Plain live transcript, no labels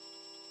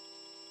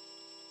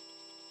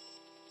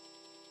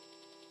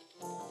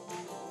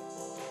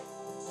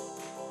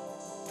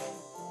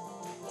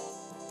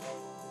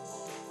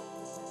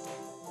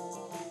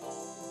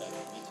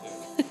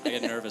I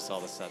get nervous all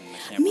of a sudden.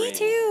 I can't Me breathe.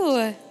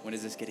 too. When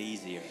does this get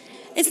easier?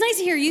 It's nice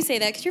to hear you say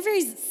that because you're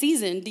very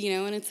seasoned,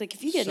 and it's like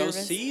if you get so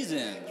nervous.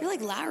 seasoned. You're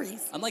like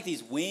Lowry's. I'm like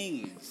these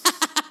wings.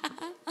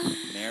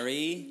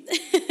 Mary.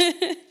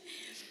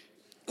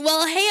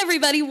 Well, hey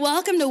everybody,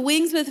 welcome to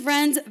Wings with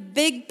Friends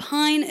Big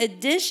Pine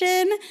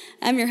Edition.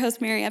 I'm your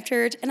host, Mary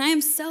Upchurch, and I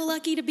am so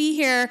lucky to be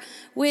here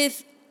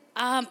with,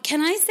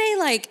 can I say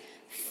like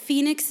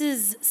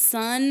Phoenix's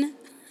son?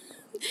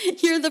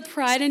 You're the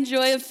pride and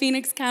joy of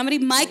Phoenix comedy,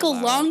 Michael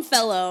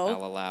Longfellow.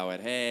 I'll allow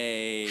it.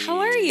 Hey. How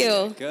are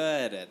you?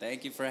 Good.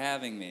 Thank you for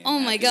having me. Oh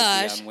I'm my happy to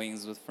gosh. be on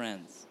Wings with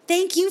Friends.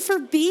 Thank you for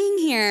being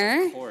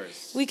here. Of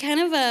course. We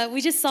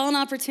we just saw an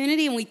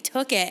opportunity and we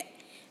took it.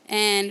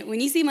 And when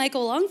you see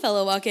Michael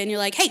Longfellow walk in, you're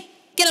like, hey,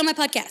 get on my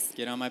podcast.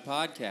 Get on my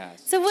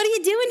podcast. So what are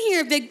you doing here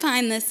at Big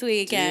Pine this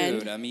weekend?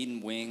 Dude, I'm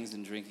eating wings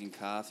and drinking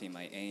coffee.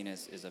 My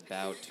anus is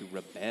about to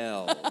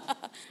rebel.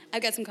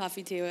 I've got some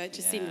coffee too. It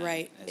just seemed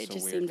right. It's It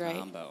just a weird seemed right.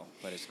 combo,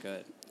 but it's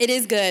good. It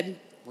is good.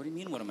 What do you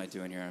mean, what am I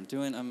doing here? I'm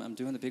doing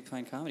the Big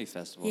Pine Comedy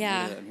Festival.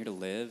 Yeah. I'm here to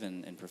live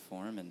and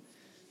perform and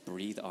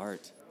breathe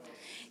art.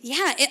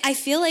 Yeah, I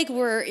feel like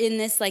we're in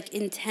this like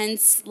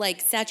intense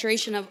like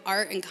saturation of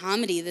art and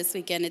comedy this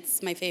weekend.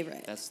 It's my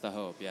favorite. That's the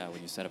hope, yeah,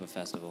 when you set up a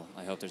festival.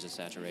 I hope there's a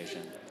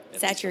saturation. At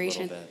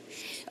Saturation. least a little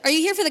bit. Are you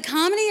here for the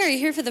comedy? Or are you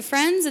here for the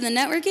friends and the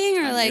networking?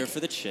 Or I'm here for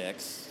the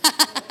chicks.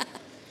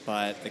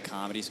 But the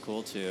comedy's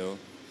cool too.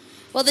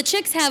 Well, the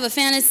chicks have a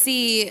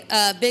fantasy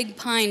Big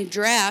Pine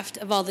draft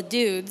of all the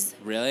dudes.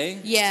 Really?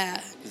 Yeah.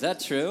 Is that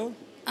true?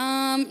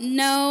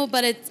 No,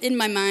 but it's in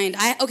my mind.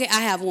 I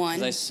have one.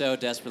 Because I so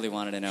desperately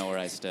wanted to know where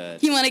I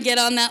stood. You want to get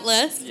on that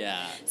list?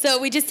 Yeah. So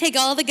we just take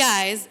all the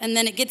guys, and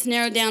then it gets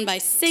narrowed down by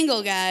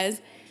single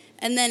guys,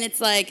 and then it's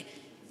like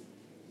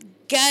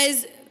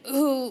guys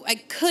who I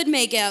could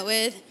make out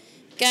with,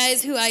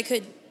 guys who I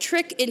could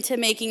trick into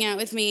making out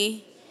with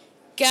me,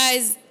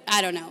 guys,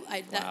 I don't know.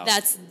 Wow.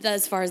 That's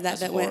as far as that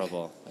That's went.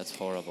 horrible. That's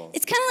horrible.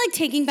 It's kind of like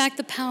taking back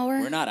the power.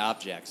 We're not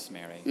objects,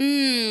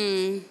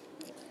 Mary.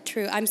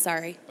 True. I'm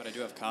sorry. But I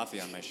do have coffee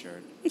on my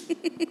shirt.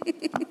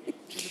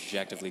 Which is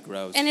objectively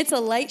gross. And it's a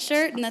light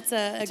shirt, and that's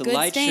a It's good a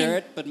light stain.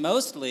 shirt, but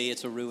mostly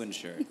it's a ruined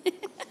shirt.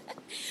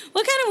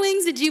 What kind of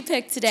wings did you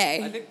pick I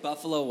today? picked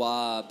buffalo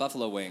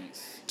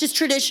wings. Just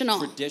traditional.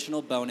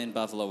 Traditional bone-in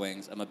buffalo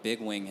wings. I'm a big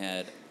wing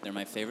head. They're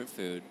my favorite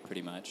food,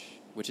 pretty much.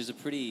 Which is a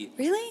pretty...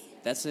 Really?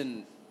 As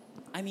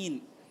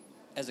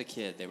a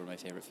kid, they were my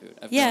favorite food.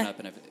 I've Yeah. grown up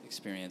and I've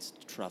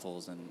experienced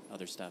truffles and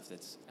other stuff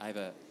I have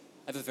a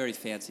very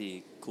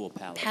fancy, cool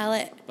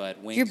palate.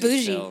 But wings You're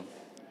bougie.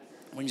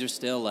 Wings are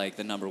still like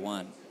the number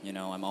one.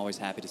 I'm always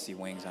happy to see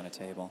wings on a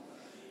table.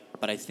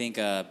 But I think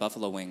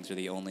buffalo wings are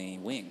the only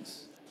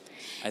wings.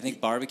 I think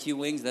barbecue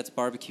wings, that's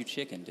barbecue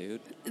chicken,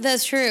 dude.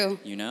 That's true.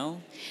 You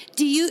know?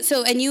 Do you,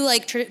 and you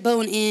like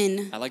bone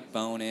in? I like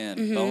bone in.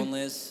 Mm-hmm.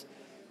 Boneless,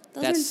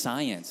 Those that's are-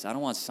 science. I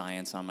don't want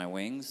science on my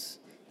wings.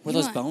 Where You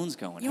are those want- bones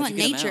going? you How'd want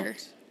get 'em nature.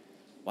 out?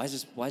 Why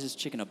is this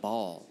chicken a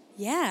ball?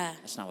 Yeah,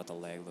 That's not what the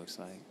leg looks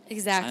like.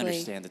 exactly. I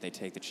understand that they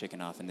take the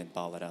chicken off and then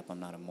ball it up. I'm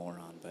not a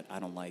moron, but I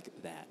don't like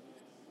that.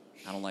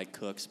 I don't like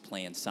cooks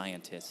playing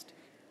scientist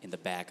in the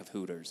back of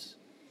Hooters.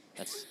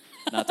 That's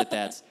not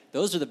that's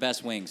those are the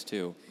best wings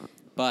too.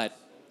 But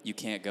you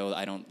can't go,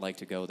 I don't like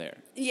to go there.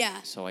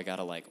 Yeah. So I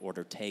gotta like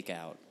order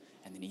takeout,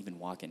 and then even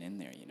walking in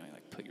there, you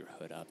like put your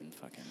hood up and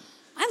fucking.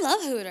 I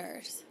love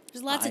Hooters.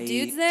 There's lots of I-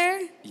 dudes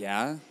there.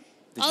 Yeah.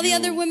 Did All the you-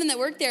 other women that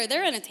work there,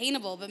 they're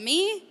unattainable. But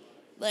me,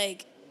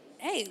 like,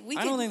 hey,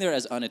 I don't think they're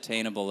as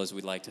unattainable as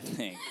we'd like to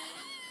think,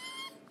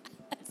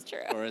 that's true.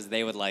 or as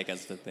they would like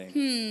us to think.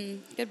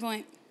 Good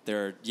point.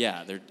 They're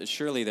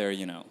surely they're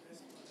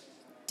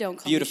Don't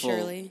call beautiful me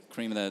Shirley.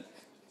 cream of the.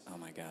 Oh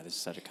my God, this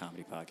is such a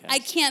comedy podcast. I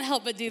can't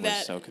help but do We're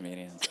that. so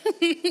comedians.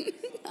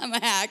 I'm a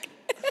hack.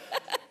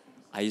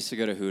 I used to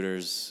go to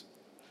Hooters.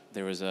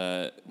 There was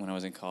when I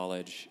was in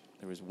college,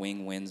 there was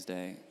Wing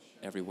Wednesday.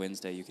 Every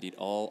Wednesday, you could eat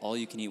all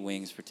you can eat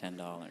wings for $10.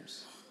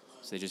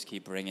 So they just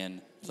keep bringing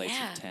plates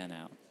Yeah. of 10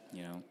 out,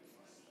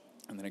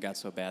 And then it got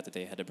so bad that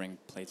they had to bring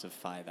plates of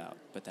 5 out,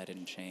 but that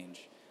didn't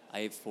change. I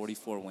ate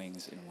 44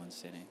 wings in one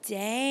sitting.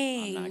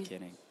 Dang. I'm not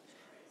kidding.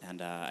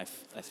 And I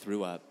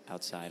threw up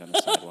outside on the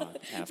sidewalk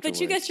afterwards.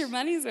 But you got your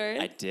money's worth.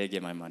 I did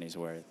get my money's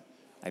worth.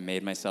 I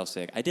made myself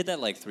sick. I did that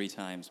like 3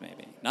 times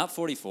maybe. Not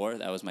 44,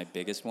 that was my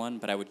biggest one,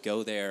 but I would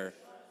go there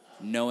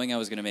knowing I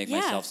was going to make Yeah.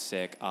 myself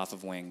sick off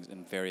of wings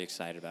and very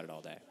excited about it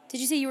all day. Did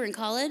you say you were in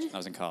college? I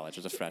was in college. I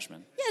was a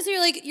freshman. Yeah,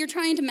 so you're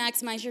trying to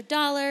maximize your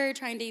dollar,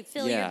 trying to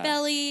fill your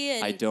belly.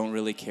 And I don't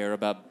really care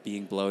about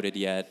being bloated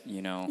yet,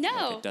 No.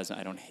 Like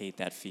I don't hate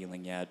that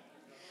feeling yet.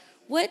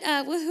 What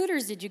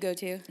Hooters did you go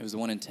to? It was the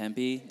one in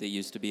Tempe that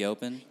used to be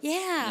open.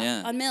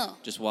 Yeah, on Mill.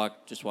 Just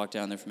walk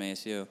down there from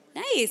ASU.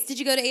 Nice. Did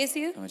you go to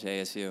ASU? I went to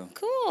ASU.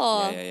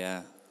 Cool.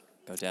 Yeah.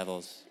 Go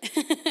Devils.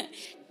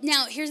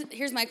 Now,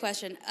 here's my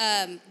question.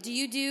 Do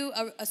you do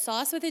a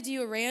sauce with it? Do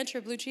you a ranch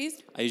or blue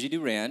cheese? I usually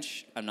do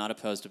ranch. I'm not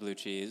opposed to blue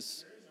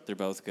cheese. They're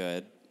both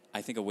good.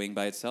 I think a wing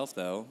by itself,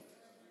 though,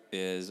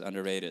 is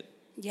underrated.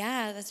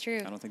 Yeah, that's true.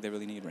 I don't think they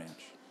really need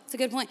ranch. It's a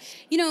good point.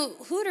 You know,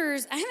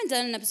 Hooters, I haven't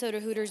done an episode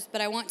of Hooters,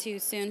 but I want to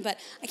soon. But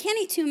I can't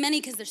eat too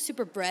many because they're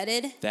super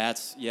breaded.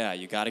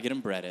 You got to get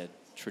them breaded,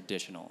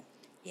 traditional.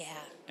 Yeah.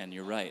 And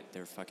you're right,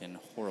 they're fucking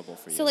horrible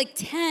for you. So like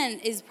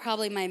 10 is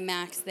probably my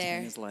max there.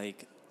 10 is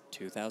like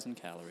 2,000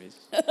 calories.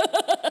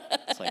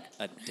 It's like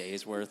a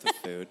day's worth of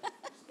food.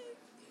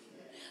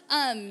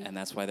 And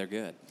that's why they're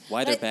good.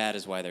 Why they're bad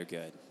is why they're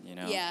good, you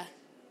know? Yeah.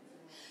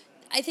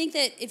 I think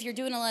that if you're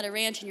doing a lot of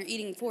ranch and you're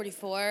eating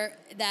 44,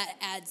 that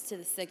adds to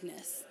the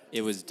sickness.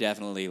 It was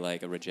definitely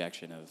like a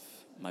rejection of,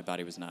 my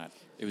body was not,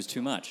 it was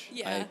too much.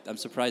 Yeah. I'm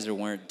surprised there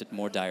weren't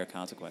more dire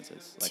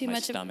consequences. Like Too my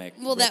much stomach.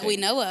 well, that we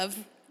ripping. know of.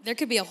 There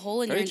could be a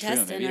hole in Very your true.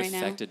 intestine Maybe right it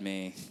affected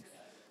me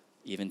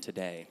even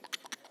today.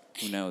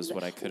 Who knows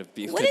what I could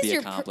be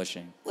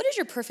accomplishing. What is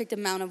your perfect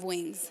amount of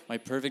wings? My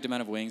perfect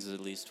amount of wings is at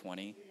least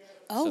 20.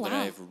 Oh, so wow. that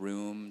I have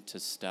room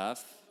to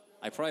stuff.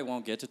 I probably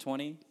won't get to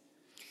 20.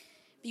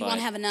 You want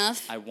to have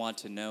enough? I want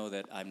to know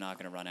that I'm not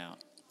going to run out.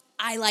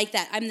 I like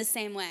that. I'm the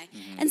same way.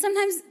 Mm-hmm. And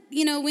sometimes,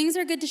 you know, wings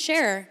are good to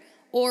share.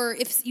 Or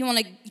if you want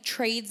to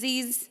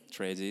tradesies.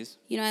 Tradesies.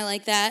 You know, I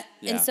like that.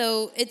 Yeah. And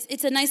so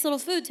it's a nice little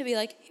food to be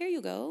like, here you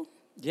go.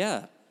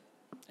 Yeah.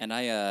 And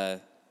I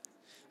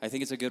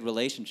think it's a good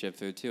relationship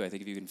food, too. I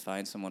think if you can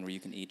find someone where you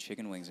can eat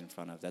chicken wings in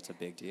front of, that's a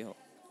big deal.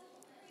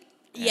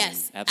 And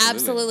yes,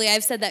 absolutely.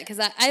 I've said that because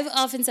I've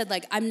often said,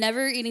 like, I'm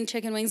never eating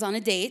chicken wings on a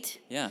date.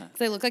 Yeah.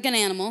 Because I look like an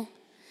animal.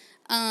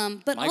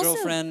 But my also,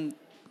 girlfriend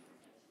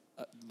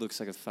looks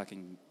like a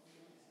fucking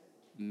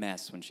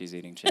mess when she's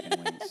eating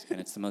chicken wings. And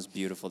it's the most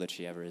beautiful that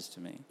she ever is to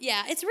me.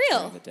 Yeah, it's real.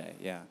 During the day,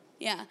 yeah.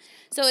 Yeah.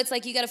 So it's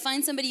like you got to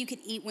find somebody you can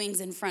eat wings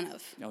in front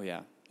of. Oh,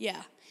 yeah.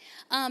 Yeah.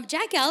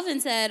 Jack Galvin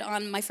said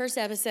on my first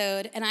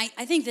episode, and I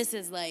think this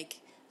is, like,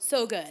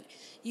 so good.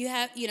 You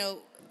have, you know,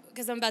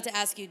 because I'm about to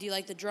ask you, do you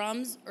like the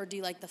drums or do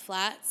you like the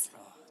flats? Oh,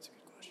 that's a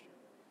good question.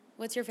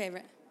 What's your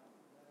favorite?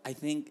 I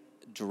think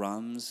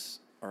drums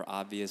are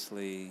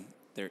obviously,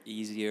 they're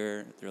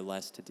easier, they're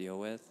less to deal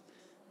with.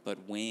 But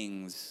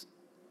wings,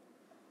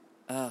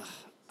 I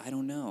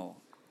don't know.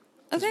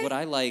 Because Okay. what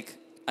I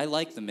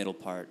like the middle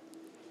part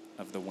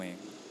of the wing.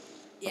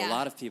 Yeah. But a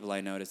lot of people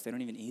I notice, they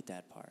don't even eat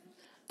that part.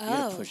 You Oh.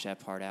 gotta push that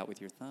part out with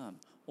your thumb.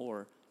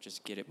 Or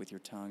just get it with your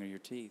tongue or your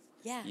teeth.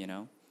 Yeah. You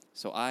know?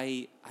 So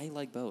I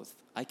like both.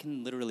 I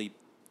can literally,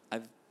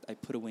 I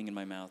put a wing in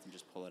my mouth and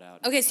just pull it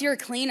out. Okay, so you're a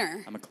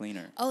cleaner. I'm a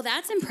cleaner. Oh,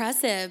 that's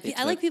impressive. It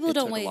I like people who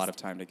don't It waste. took a lot of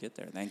time to get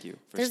there. Thank you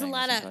for There's a saying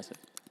lot it's of impressive.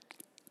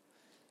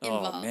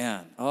 involved. Oh,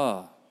 man.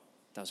 Oh,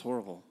 that was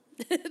horrible.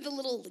 The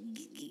little.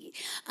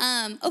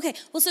 Okay,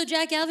 well, so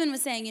Jack Galvin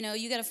was saying, you know,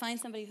 you got to find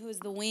somebody who is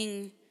the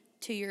wing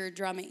to your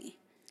drummy.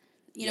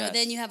 You know,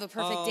 then you have a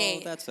perfect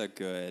date. Oh, that's a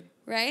good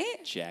right?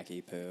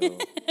 Jackie Poo.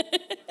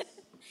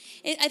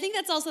 I think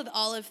that's also the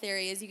olive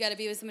theory, is you got to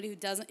be with somebody who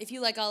doesn't. If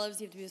you like olives,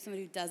 you have to be with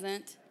somebody who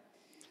doesn't.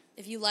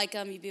 If you like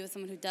them, you be with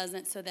someone who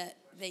doesn't so that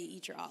they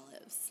eat your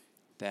olives.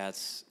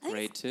 That's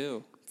great,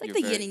 too. It's like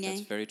the yin and That's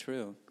yang. very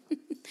true.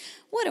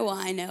 What do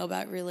I know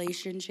about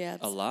relationships?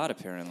 A lot,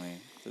 apparently.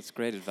 That's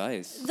great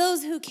advice.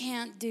 Those who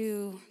can't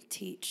do,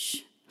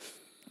 teach.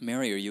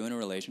 Mary, are you in a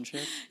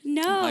relationship?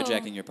 No. I'm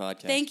hijacking your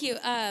podcast. Thank you.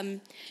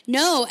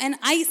 No, and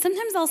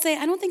sometimes I'll say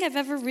I don't think I've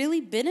ever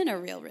really been in a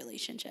real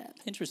relationship.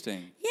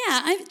 Interesting.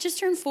 Yeah, I've just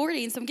turned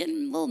 40, and so I'm getting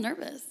a little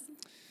nervous.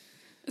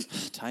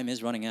 Time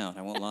is running out,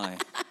 I won't lie.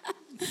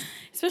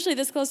 Especially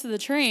this close to the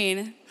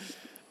train.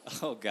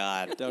 Oh,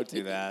 God, don't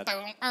do that.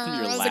 Your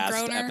As a last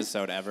groaner.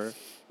 episode ever.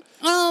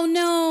 Oh,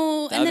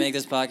 no. That would make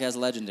this podcast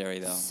legendary,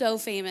 though. so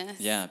famous.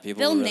 Yeah, people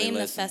They'll will really name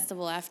listen. the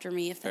festival after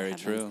me if that Very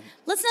happens. true.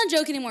 Let's not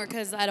joke anymore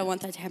because I don't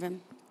want that to happen.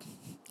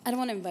 I don't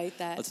want to invite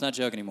that. Let's not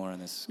joke anymore on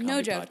this No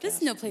comedy joke. podcast. This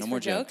is no place no for more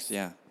jokes.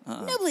 Yeah.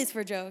 No place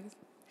for jokes.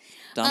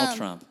 Donald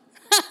Trump.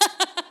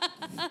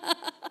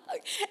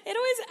 It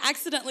always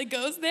accidentally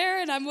goes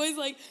there, and I'm always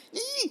like,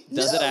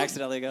 Does no. it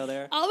accidentally go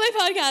there? All my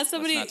podcasts,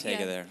 somebody. Let's not take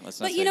it there. Let's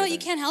not But take you know, it you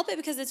there. can't help it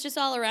because it's just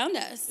all around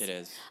us. It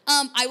is.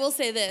 I will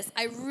say this.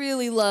 I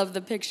really love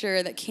the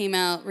picture that came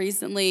out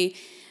recently.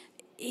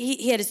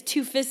 He had his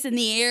two fists in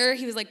the air.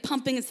 He was like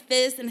pumping his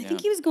fist, and I think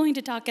Yeah. he was going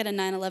to talk at a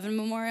 9/11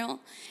 memorial.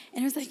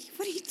 And I was like,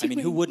 "What are you doing?" I mean,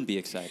 who wouldn't be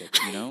excited,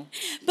 you know?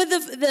 But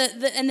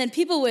the and then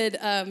people would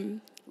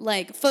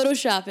like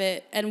Photoshop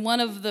it, and one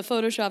of the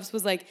Photoshops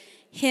was like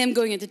him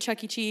going into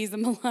Chuck E. Cheese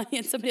and Melania,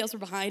 and somebody else were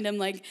behind him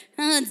like,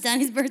 "Oh, it's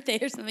Donnie's birthday"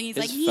 or something. He's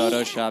His like, "Yeah."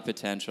 Photoshop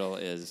potential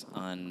is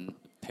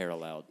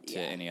unparalleled to Yeah.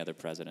 any other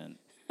president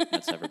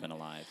that's ever been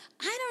alive.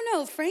 I don't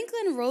know.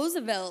 Franklin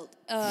Roosevelt,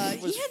 he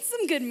had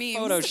some good memes.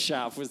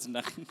 Photoshop was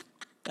not.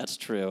 That's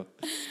true.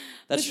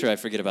 That's true. I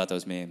forget about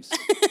those memes.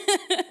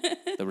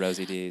 The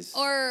Rosie D's.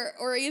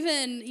 Or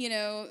even, you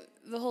know,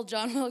 the whole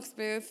John Wilkes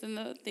Booth in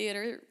the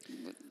theater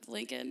with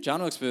Lincoln.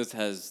 John Wilkes Booth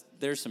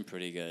there's some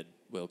pretty good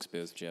Wilkes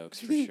Booth jokes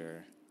for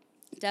sure.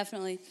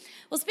 Definitely.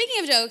 Well,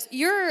 speaking of jokes,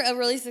 you're a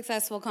really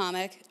successful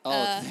comic.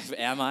 Oh,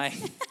 am I?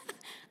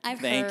 I've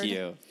Thank heard.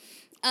 you.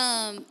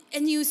 And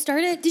did you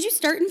start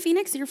in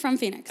Phoenix? You're from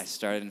Phoenix. I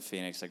started in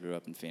Phoenix. I grew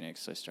up in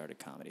Phoenix, so I started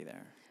comedy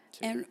there,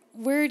 too. And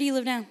where do you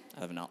live now?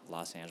 I live in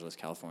Los Angeles,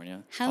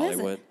 California. How is it?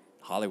 Hollywood.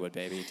 Hollywood,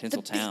 baby.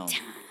 Tinseltown. big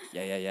time.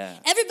 Yeah.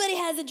 Everybody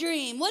has a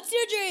dream. What's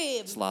your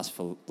dream? It's Las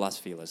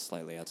Feliz,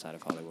 slightly outside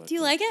of Hollywood. Do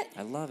you like it?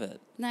 I love it.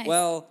 Nice.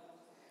 Well,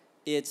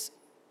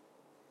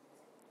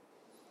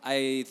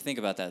 I think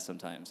about that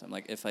sometimes. I'm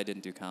like, if I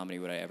didn't do comedy,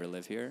 would I ever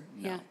live here?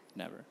 No, Yeah.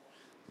 never.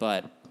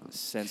 But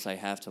since I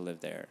have to live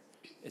there,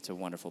 it's a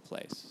wonderful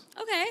place.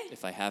 Okay.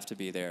 If I have to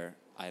be there,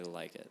 I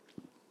like it.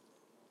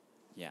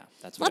 Yeah,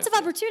 that's what Lots I of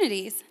feel.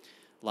 opportunities.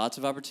 Lots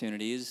of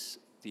opportunities.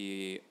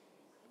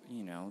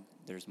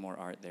 There's more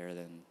art there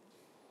than,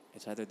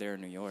 it's either there or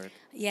New York.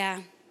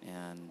 Yeah.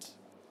 And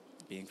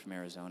being from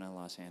Arizona,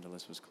 Los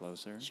Angeles was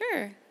closer.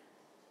 Sure.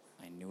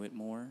 I knew it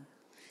more.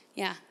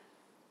 Yeah.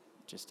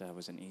 Just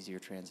was an easier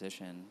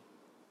transition.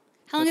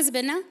 How long has it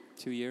been now?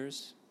 2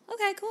 years.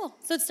 Okay, cool.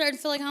 So it's starting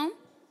to feel like home?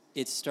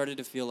 It started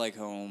to feel like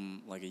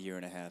home like a year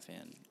and a half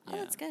in. Oh,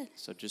 that's good.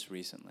 So just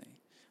recently.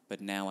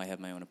 But now I have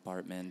my own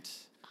apartment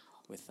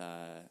with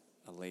a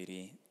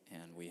lady,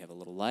 and we have a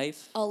little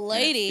life. A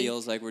lady? And it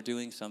feels like we're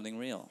doing something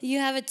real. You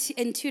have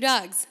and 2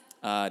 dogs.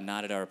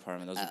 Not at our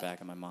apartment. Those are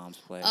back at my mom's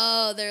place.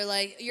 Oh, they're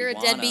like, you're a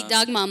want deadbeat 'em.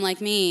 dog mom like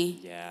me.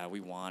 Yeah,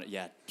 we want it.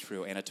 Yeah,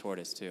 true. And a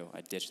tortoise, too.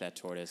 I ditched that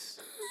tortoise.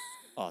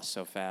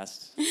 So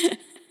fast.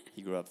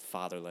 He grew up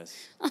fatherless.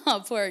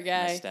 Oh, poor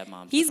guy. My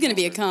stepmom He's took going him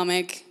to be a over.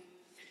 comic.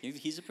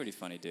 He's a pretty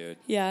funny dude.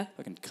 Yeah.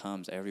 Fucking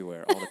comes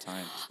everywhere all the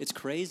time. It's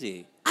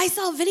crazy. I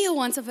saw a video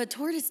once of a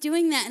tortoise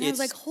doing that, and I was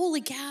It's- like, holy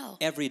cow.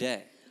 Every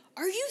day.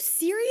 Are you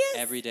serious?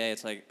 Every day,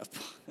 it's like,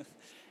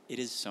 it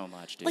is so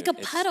much, dude. Like a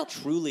It's puddle.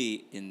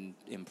 truly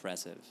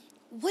impressive.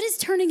 What is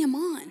turning him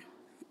on?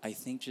 I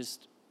think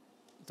just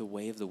the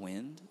way of the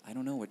wind. I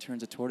don't know what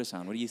turns a tortoise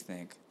on. What do you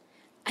think?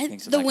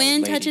 Thinks of The like a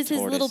wind lady touches his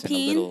tortoise little in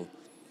peen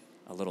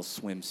a little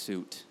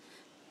swimsuit.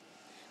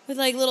 with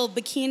like little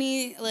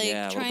bikini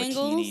Yeah, triangles.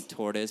 little bikini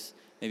tortoise.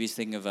 Maybe he's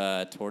thinking of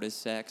tortoise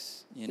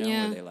sex,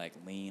 Yeah. where they like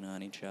lean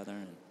on each other.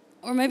 And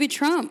Or maybe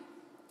Trump.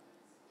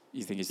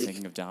 you think he's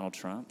thinking of Donald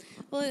Trump?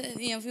 Well,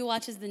 if he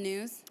watches the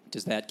news.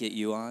 Does that get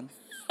you on?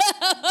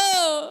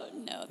 Oh,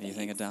 no. You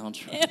think of Donald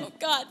Trump? Oh,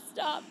 God,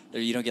 stop. Or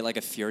you don't get like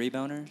a fury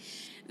boner?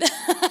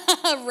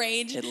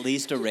 Rage. At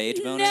least a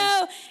rage boner?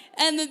 No.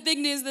 And the big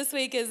news this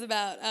week is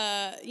about,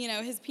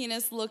 his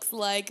penis looks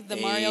like the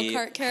Mario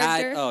Kart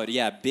character. Oh,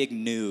 yeah, big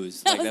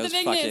news. That Like, was that the was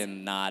big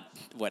fucking not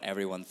what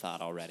everyone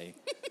thought already.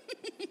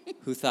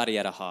 Who thought he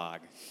had a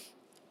hog?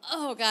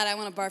 Oh, God, I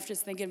want to barf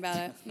just thinking about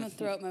it. I'm going to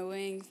throw up my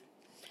wings.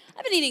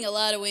 I've been eating a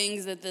lot of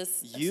wings at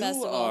this You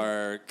festival.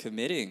 are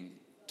committing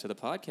to the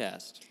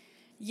podcast.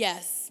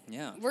 Yes.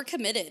 Yeah. We're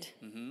committed.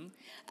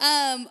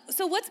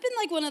 So what's been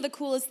like one of the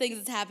coolest things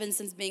that's happened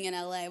since being in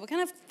LA? What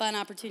kind of fun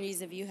opportunities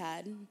have you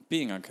had?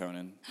 Being on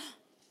Conan.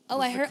 Oh,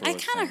 was I the heard. I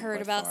coolest kind of thing heard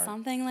by about far.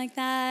 something like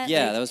that.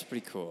 Yeah, Like, that was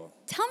pretty cool.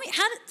 tell me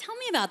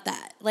about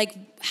that. Like,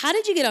 how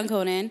did you get on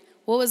Conan?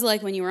 What was it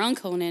like when you were on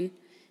Conan,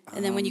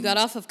 and then when you got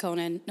off of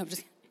Conan? No, I'm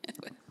just.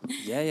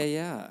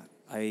 Yeah.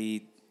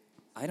 I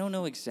don't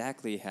know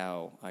exactly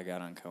how I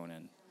got on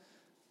Conan,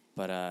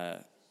 but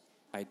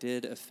I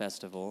did a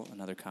festival,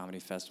 another comedy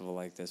festival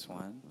like this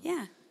one,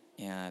 Yeah.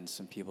 and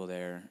some people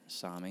there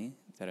saw me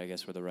that I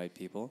guess were the right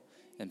people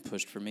and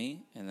pushed for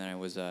me, and then I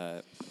was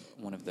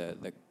one of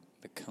the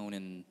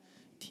Conan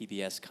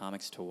TBS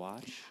comics to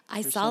watch.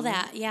 I or saw something.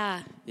 that.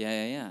 Yeah.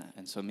 Yeah.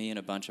 And so me and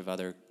a bunch of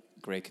other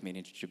great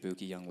comedians,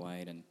 Jabuki Young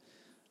White and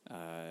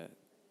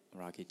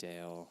Rocky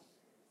Dale,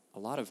 a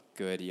lot of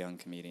good young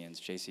comedians,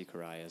 J.C.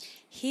 Carias.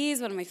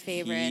 He's one of my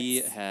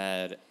favorites.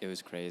 It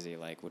was crazy,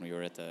 like when we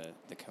were at the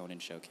Conan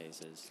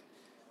showcases,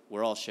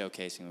 we're all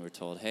showcasing, we were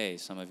told, hey,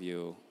 some of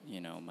you,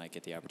 might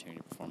get the opportunity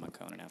to perform on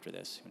Conan after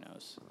this, who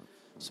knows.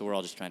 So we're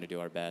all just trying to do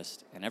our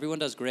best. And everyone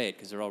does great,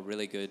 because they're all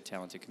really good,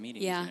 talented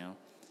comedians, Yeah.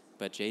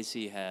 But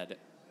JC had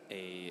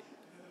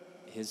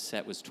his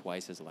set was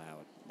twice as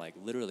loud, like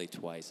literally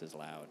twice as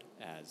loud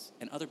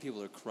and other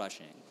people are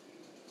crushing.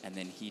 And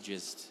then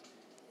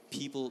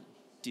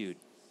dude,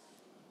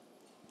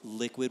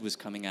 liquid was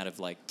coming out of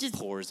like Just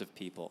pores of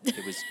people.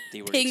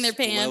 They were peeing their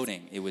pants.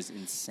 exploding. It was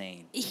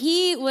insane.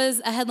 He was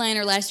a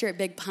headliner last year at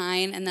Big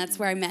Pine, and that's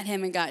where I met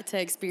him and got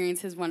to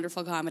experience his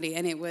wonderful comedy.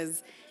 And it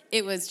was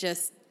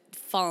just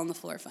fall on the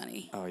floor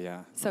funny. Oh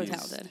yeah, So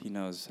talented. He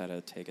knows how to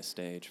take a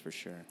stage for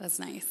sure. That's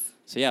nice.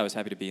 So yeah, I was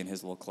happy to be in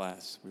his little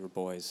class. We were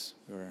boys.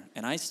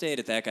 And I stayed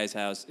at that guy's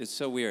house. It's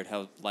so weird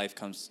how life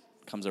comes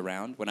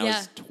around. When I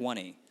was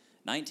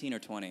 19 or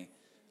 20,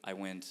 I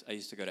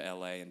used to go to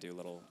LA and do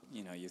little,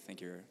 you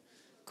think you're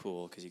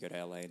cool because you go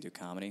to LA and do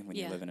comedy when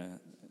you live in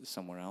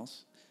somewhere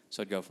else.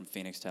 So I'd go from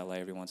Phoenix to LA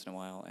every once in a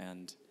while,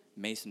 and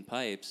Mason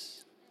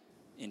Pipes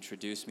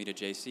introduced me to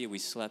JC. We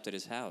slept at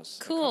his house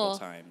a couple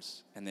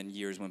times, and then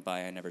years went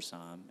by, I never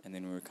saw him, and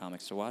then we were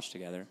comics to watch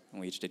together,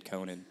 and we each did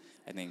Conan.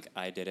 I think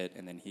I did it,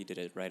 and then he did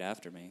it right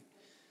after me.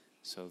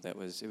 So it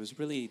was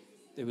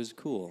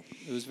cool.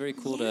 It was very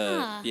cool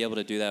to be able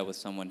to do that with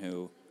someone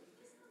who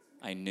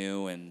I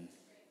knew and,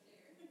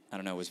 I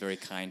don't know, was very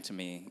kind to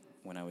me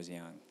when I was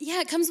young. Yeah,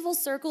 it comes full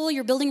circle.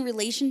 You're building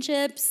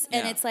relationships,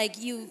 and Yeah. it's like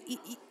you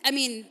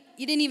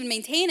didn't even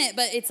maintain it,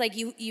 but it's like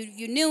you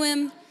knew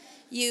him.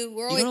 You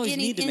were You always don't always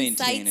getting need to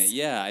maintain insights. it.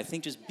 Yeah, I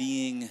think just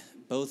being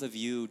both of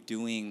you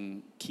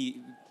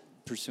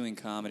pursuing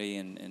comedy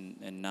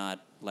and not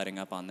letting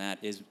up on that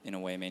is, in a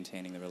way,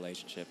 maintaining the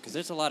relationship. Because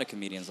there's a lot of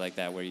comedians like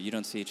that where you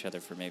don't see each other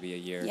for maybe a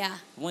year. Yeah.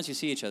 But once you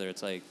see each other,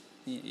 it's like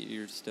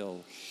you're still.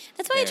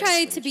 That's why I there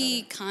try with to each be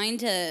other. kind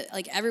to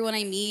like everyone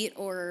I meet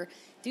or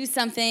do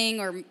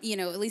something or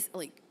at least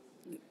like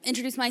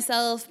introduce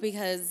myself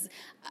because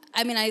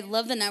I mean I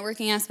love the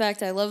networking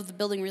aspect. I love the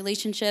building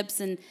relationships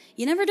and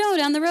you never know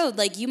down the road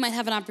like you might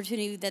have an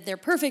opportunity that they're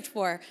perfect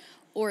for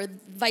or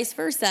vice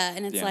versa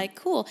and it's like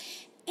cool.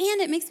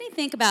 And it makes me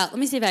think about let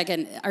me see if I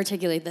can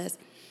articulate this.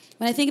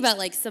 When I think about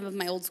like some of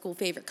my old school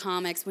favorite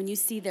comics when you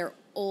see their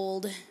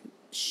old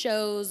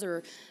shows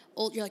or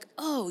you're like,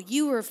 "Oh,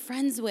 you were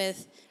friends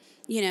with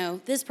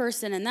this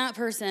person and that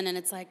person," and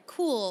it's like,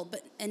 cool,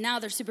 and now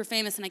they're super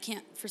famous, and I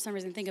can't, for some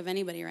reason, think of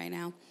anybody right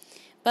now.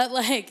 But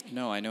like,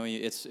 No, I know you.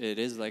 It's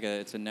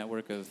a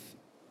network of.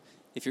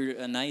 If you're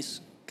a nice,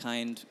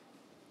 kind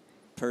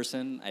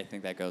person, I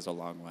think that goes a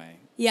long way.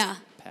 yeah.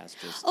 Past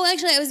just. Oh,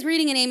 actually, I was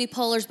reading in Amy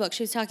Poehler's book.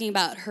 She was talking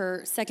about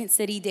her Second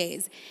City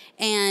days,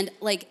 and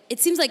like, it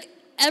seems like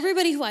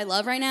everybody who I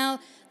love right now,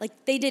 like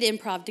they did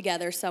improv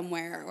together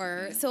somewhere,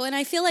 or so. And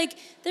I feel like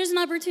there's an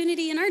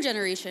opportunity in our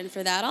generation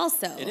for that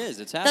also. It is.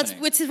 It's happening.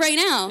 That's what's right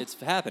now. It's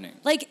happening.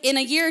 Like in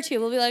a year or two,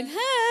 we'll be like,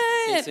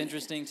 hey. It's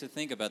interesting to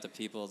think about the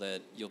people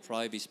that you'll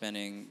probably be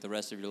spending the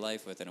rest of your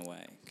life with in a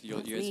way.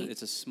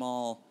 It's a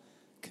small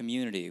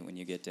community when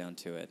you get down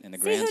to it. In the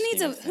grand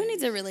scheme of who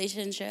needs things. a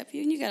relationship?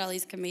 You got all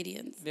these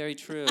comedians. Very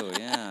true.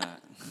 Yeah.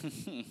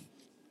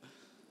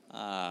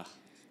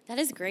 That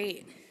is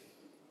great.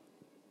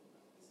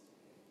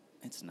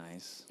 It's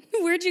nice.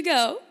 Where'd you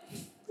go?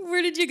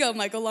 Where did you go,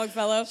 Michael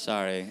Longfellow?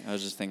 Sorry, I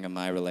was just thinking of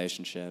my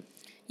relationship.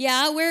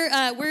 Yeah,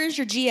 where is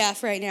your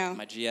GF right now?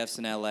 My GF's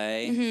in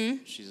LA.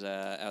 Mm-hmm. She's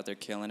out there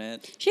killing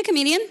it. She a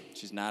comedian?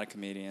 She's not a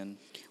comedian.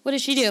 What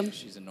does she do?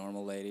 She's a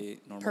normal lady,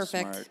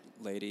 Perfect. smart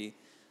lady.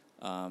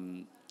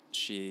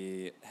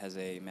 She has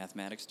a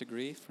mathematics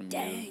degree from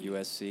Dang.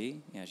 USC.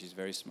 Yeah, she's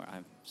very smart.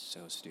 I'm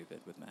so stupid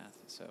with math.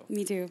 So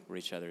Me too. we're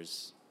each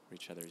other's.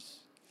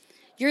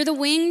 You're the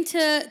wing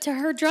to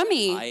her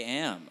drummy. I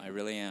am. I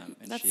really am,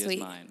 and That's she sweet.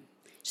 is mine.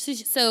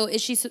 So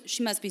is she?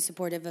 She must be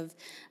supportive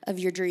of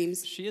your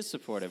dreams. She is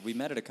supportive. We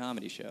met at a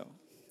comedy show,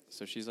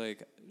 so she's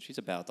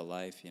about the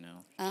life,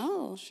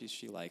 Oh,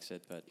 She likes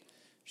it, but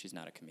she's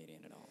not a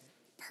comedian at all.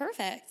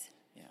 perfect.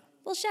 Yeah.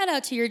 Well, shout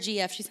out to your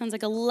GF. She sounds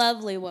like a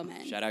lovely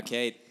woman. Shout out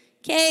Kate.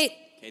 Kate.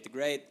 Kate the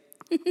Great.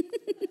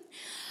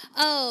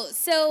 Oh,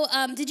 so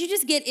did you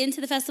just get into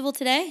the festival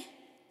today?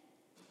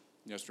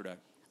 Yesterday.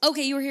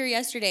 Okay, you were here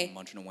yesterday.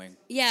 Munching a wing.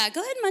 Yeah,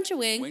 go ahead and munch a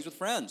wing. Wings with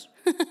friends.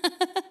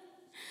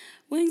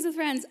 Wings with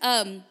friends.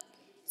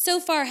 So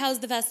far, how's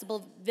the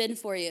festival been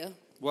for you?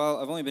 Well,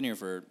 I've only been here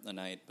for a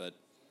night, but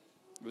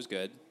it was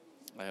good.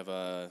 I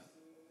have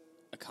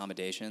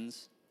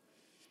accommodations.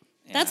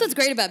 That's what's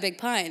great about Big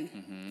Pine.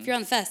 Mm-hmm. If you're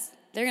on the fest,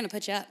 they're going to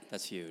put you up.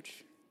 That's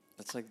huge.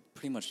 That's like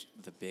pretty much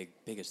the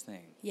biggest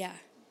thing. Yeah,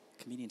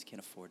 Comedians can't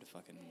afford to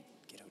fucking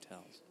get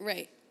hotels.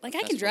 right. Like, The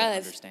I can festival drive.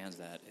 understands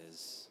that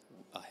is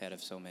ahead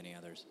of so many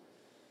others.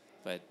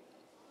 But,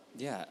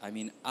 yeah, I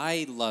mean,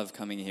 I love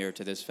coming here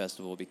to this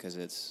festival because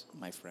it's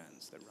my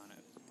friends that run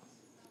it.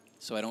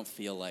 So I don't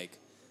feel like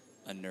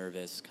a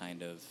nervous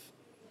kind of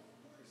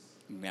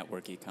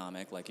networky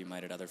comic like you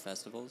might at other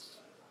festivals.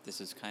 This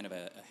is kind of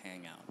a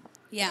hangout.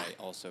 Yeah.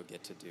 I also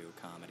get to do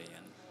comedy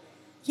and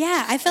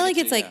Yeah, I feel I like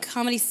get it's to, like yeah.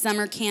 Comedy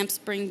Summer Camp,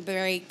 Spring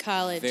Break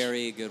College.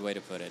 very good way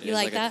to put it. You It's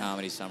like like that? a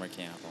comedy summer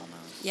camp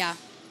almost. Yeah.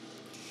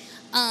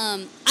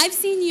 I've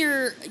seen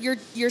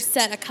your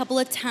set a couple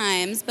of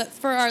times, but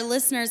for our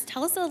listeners,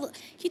 can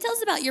you tell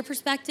us about your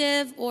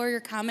perspective or your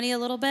comedy a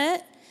little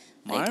bit?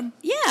 Mine?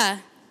 Yeah.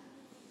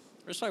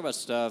 Let's talk about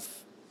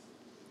stuff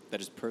that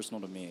is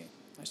personal to me,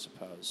 I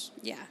suppose.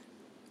 Yeah.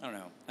 I don't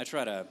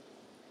know.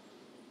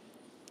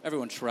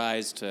 Everyone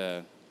tries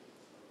to,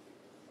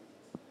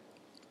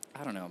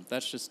 I don't know.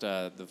 That's just,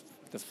 the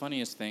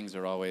funniest things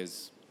are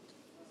always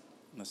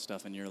the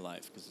stuff in your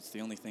life, because it's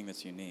the only thing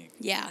that's unique.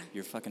 Yeah.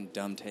 Your fucking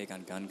dumb take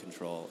on gun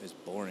control is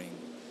boring,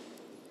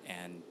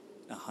 and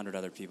 100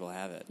 other people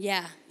have it.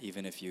 Yeah.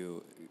 Even if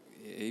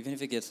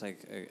it gets like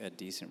a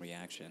decent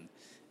reaction,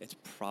 it's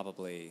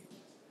probably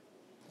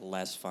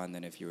less fun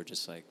than if you were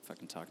just like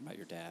fucking talking about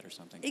your dad or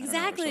something. I don't know, or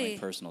Exactly. something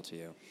personal to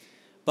you.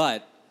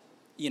 But,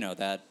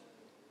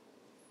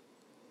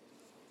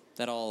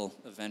 that all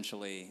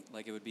eventually,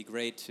 like, it would be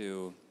great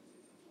to,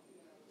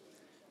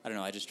 I don't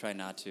know, I just try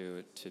not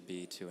to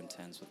be too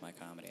intense with my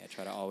comedy. I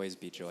try to always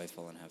be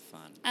joyful and have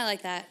fun. I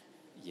like that.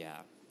 Yeah.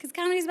 Because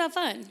comedy's about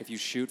fun. If you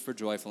shoot for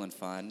joyful and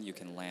fun, you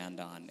can land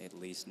on at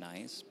least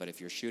nice. But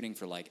if you're shooting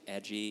for, like,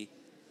 edgy,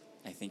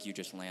 I think you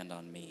just land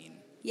on mean.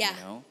 Yeah,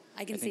 You know?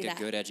 I can see think that.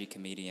 a good edgy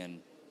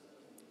comedian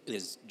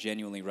is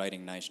genuinely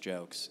writing nice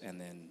jokes, and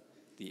then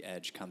the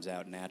edge comes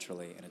out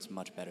naturally, and it's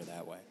much better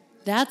that way.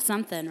 That's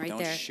something right Don't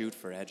there. shoot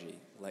for edgy.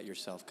 Let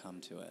yourself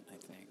come to it, I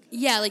think.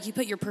 Yeah, like you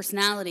put your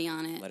personality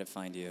on it. Let it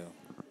find you.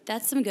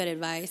 That's some good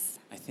advice.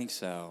 I think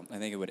so. I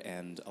think it would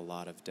end a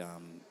lot of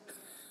dumb,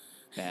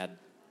 bad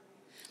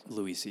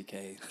Louis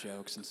C.K.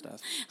 jokes and stuff.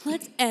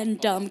 Let's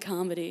end dumb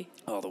comedy.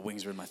 Oh, the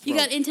wings are in my throat. You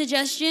got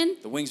indigestion?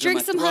 The wings Drink are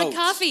in my some throat.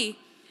 hot coffee.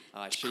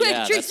 I should, Quick,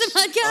 yeah, drink some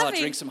hot coffee. Oh,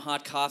 drink some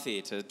hot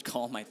coffee to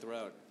calm my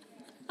throat.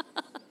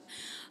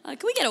 Can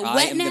we get a I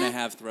wet am nap? going to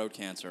have throat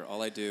cancer.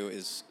 All I do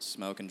is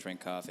smoke and drink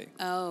coffee.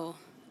 Oh,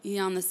 you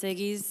on the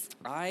ciggies?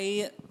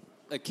 I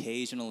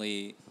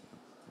occasionally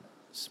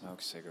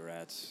smoke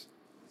cigarettes,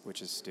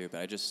 which is stupid.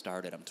 I just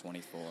started. I'm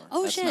 24.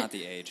 Oh, That's shit. not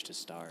the age to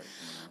start.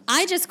 You know?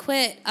 I just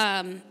quit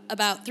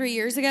about 3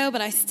 years ago,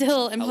 but I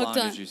still am How hooked long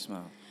on. did you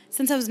smoke?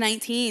 Since I was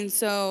 19,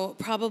 so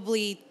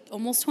probably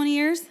almost 20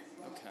 years.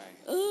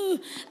 Okay. Ooh.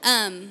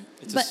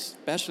 It's But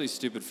especially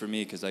stupid for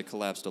me because I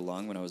collapsed a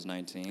lung when I was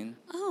 19.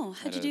 oh,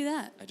 how'd you do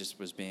that? I just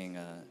was being.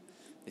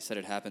 They said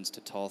it happens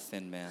to tall,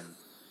 thin men,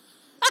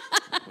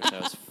 which I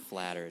was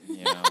flattered,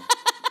 you know.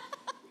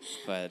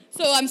 But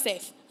So I'm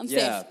safe. I'm safe.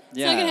 Yeah, It's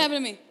yeah. not gonna happen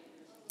to me.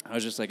 I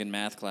was just like in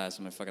math class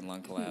and my fucking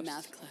lung collapsed.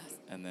 Math class.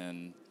 And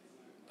then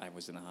I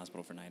was in the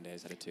hospital for 9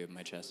 days, had a tube in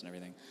my chest and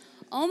everything.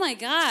 Oh my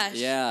gosh.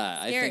 Yeah,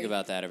 I Scary. think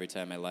about that every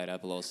time I light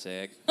up a little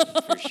sick,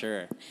 for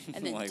sure.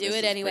 And then Like, do this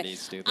it is anyway. pretty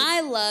stupid.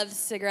 I love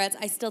cigarettes.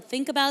 I still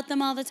think about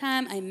them all the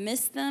time. I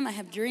miss them. I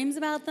have dreams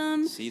about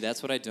them. See,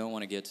 that's what I don't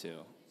want to get to.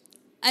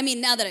 I mean,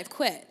 now that I've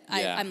quit,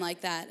 Yeah. I'm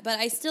like that. But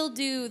I still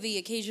do the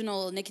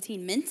occasional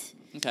nicotine mint,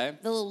 Okay.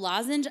 the little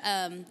lozenge.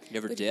 You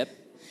ever dip?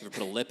 You ever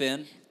put a lip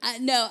in?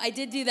 No, I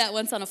did do that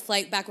once on a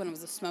flight back when I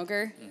was a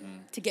smoker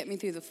to get me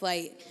through the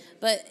flight.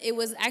 But it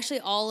was actually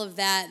all of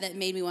that that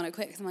made me want to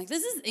quit because I'm like,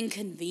 this is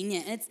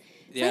inconvenient. It's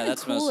Yeah, not even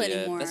that's cool mostly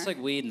anymore. it. That's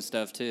like weed and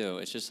stuff too.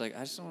 It's just like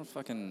I just don't want to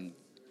fucking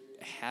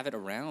have it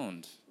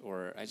around,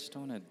 or I just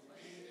don't want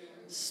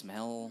to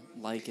smell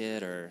like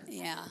it, or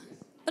Yeah,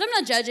 but I'm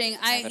not judging.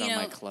 have it on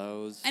my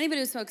clothes.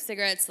 Anybody who smokes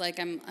cigarettes, like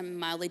I'm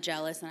mildly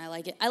jealous and I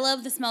like it. I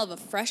love the smell of a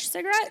fresh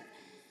cigarette,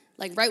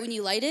 like right when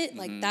you light it.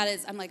 Like that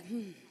is, I'm like,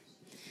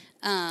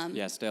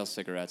 Yeah, stale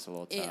cigarettes a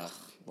little Ew.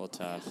 tough. A little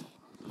tough.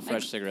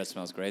 Fresh cigarette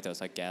smells great though. It's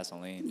like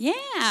gasoline. yeah.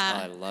 Oh,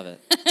 I love it.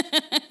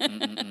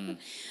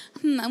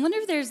 I wonder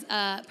if there's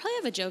probably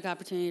have a joke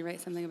opportunity to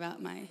write something about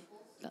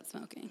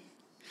smoking.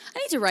 I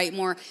need to write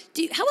more.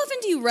 How often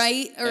do you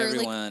write? Or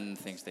Everyone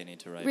thinks they need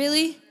to write.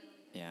 really? more.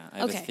 Yeah, I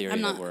have Okay, a theory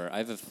I'm that not- we're. I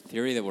have a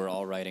theory that we're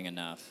all writing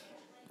enough,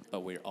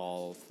 but we're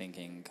all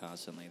thinking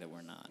constantly that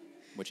we're not,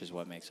 which is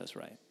what makes us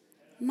write.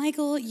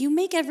 Michael, you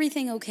make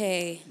everything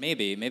okay.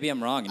 Maybe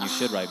I'm wrong, and you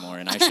should write more,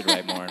 and I should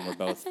write more, and we're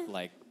both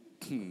like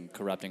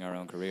corrupting our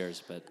own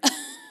careers. But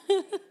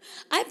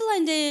I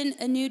blend in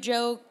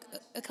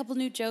a couple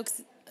new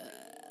jokes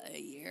a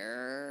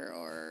year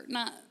or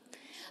not.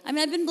 I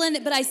mean, I've been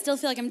blended, but I still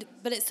feel like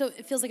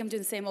it feels like I'm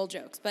doing the same old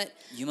jokes. But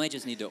you might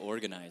just need to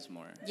organize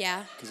more.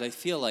 yeah, Because I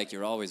feel like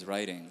you're always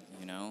writing,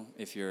 you know?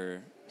 If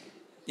you're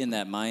in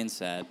that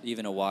mindset,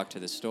 even a walk to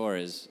the store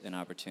is an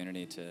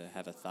opportunity to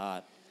have a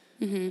thought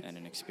and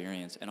an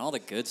experience. And all the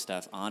good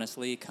stuff,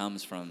 honestly,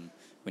 comes from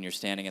when you're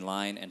standing in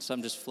line and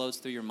something just floats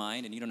through your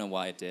mind and you don't know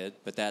why it did.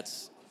 But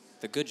that's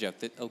the good joke.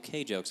 The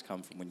okay jokes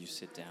come from when you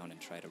sit down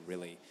and try to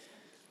really,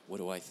 what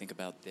do I think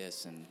about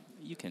this? And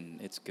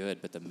it's good,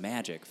 but the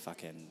magic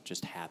fucking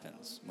just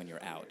happens when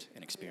you're out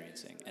and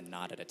experiencing and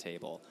not at a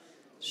table,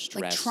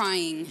 stressed.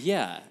 trying.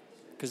 Yeah,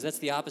 because that's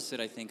the opposite,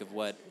 I think, of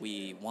what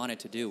we wanted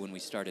to do when we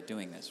started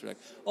doing this. We're like,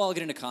 oh, I'll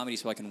get into comedy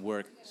so I can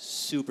work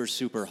super,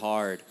 super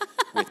hard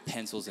with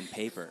pencils and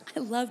paper. I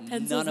love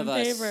pencils None and of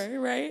us- paper,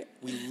 right?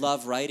 We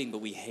love writing, but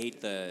we hate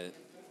the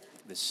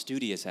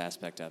studious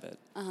aspect of it.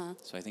 Uh-huh.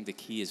 So I think the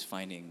key is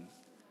finding,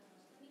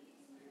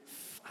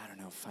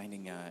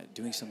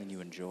 doing something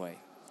you enjoy.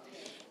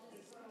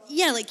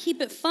 Yeah, like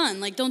keep it fun.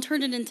 Like don't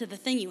turn it into the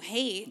thing you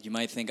hate. You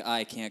might think,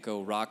 I can't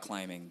go rock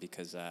climbing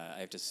because I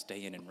have to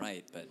stay in and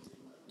write, but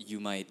you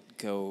might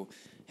go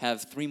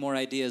have 3 more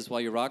ideas while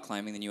you're rock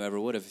climbing than you ever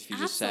would have if you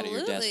just sat at your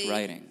desk Absolutely.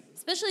 writing.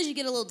 Especially as you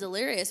get a little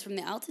delirious from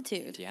the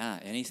altitude. Yeah,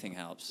 anything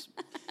helps.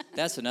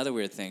 That's another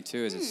weird thing,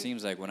 too, is it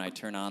seems like when I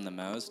turn on the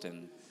most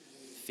and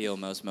feel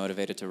most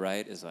motivated to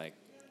write is like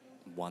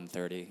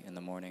 1:30 in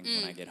the morning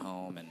when I get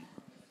home and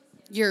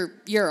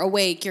You're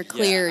awake, you're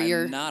clear, yeah,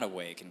 you're I'm not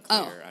awake and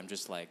clear. Oh. I'm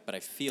just like, but I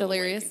feel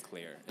Delirious? awake and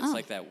clear. It's Oh.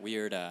 like that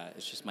weird,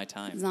 it's just my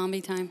time.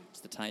 zombie time.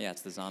 It's the time, yeah,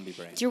 it's the zombie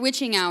brain. It's your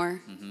witching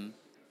hour.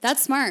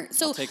 That's smart.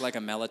 So I'll take like a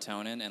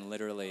melatonin and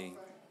literally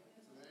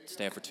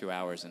stay up for 2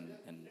 hours and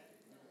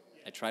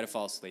I try to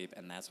fall asleep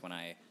and that's when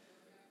I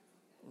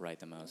write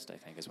the most, I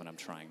think, is when I'm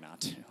trying not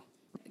to.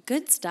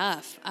 good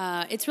stuff.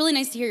 It's really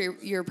nice to hear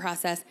your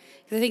process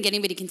because I think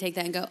anybody can take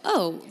that and go,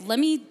 oh, let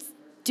me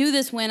do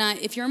this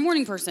if you're a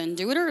morning person,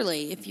 do it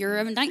early. If you're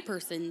a night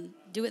person,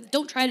 do it.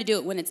 Don't try to do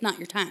it when it's not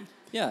your time.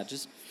 Yeah,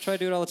 just try to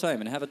do it all the time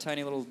and have a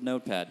tiny little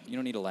notepad. You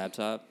don't need a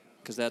laptop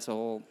because that's a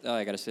whole,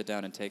 I got to sit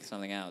down and take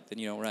something out. Then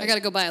you don't write. I got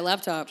to go buy a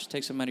laptop. Just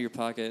take something out of your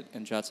pocket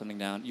and jot something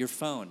down. Your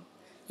phone.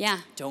 Yeah.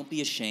 Don't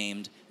be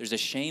ashamed. There's a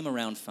shame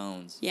around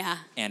phones. Yeah.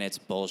 And it's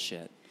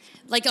bullshit.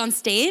 Like on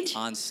stage?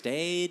 On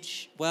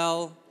stage,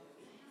 well,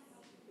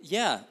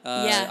 Yeah.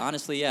 Yeah.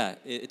 Honestly, yeah.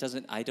 It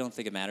doesn't. I don't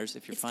think it matters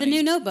if you're It's funny. the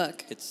new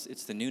notebook.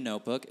 It's the new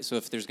notebook. So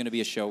if there's going to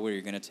be a show where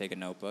you're going to take a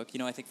notebook,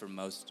 I think for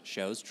most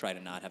shows, try to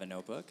not have a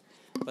notebook.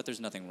 But there's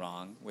nothing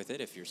wrong with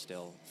it if you're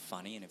still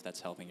funny and if that's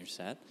helping your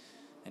set,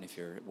 and if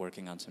you're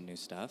working on some new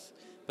stuff.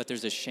 But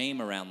there's a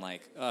shame around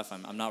like, if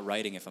I'm not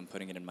writing if I'm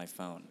putting it in my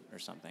phone or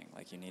something.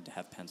 Like you need to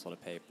have pencil to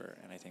paper,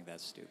 and I think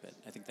that's stupid.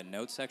 I think the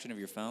notes section of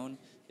your phone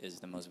is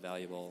the most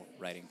valuable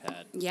writing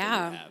pad that you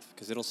have,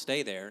 because it'll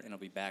stay there and it'll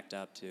be backed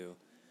up to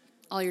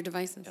All your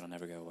devices. it'll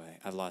never go away.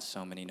 I've lost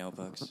so many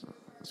notebooks.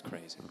 It's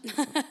crazy.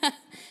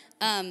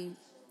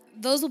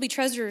 Those will be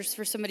treasures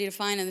for somebody to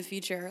find in the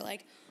future.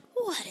 Like,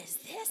 what is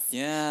this?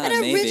 Yeah,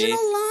 An maybe. original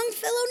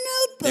Longfellow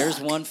notebook. There's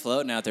one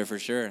floating out there for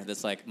sure.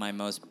 That's like my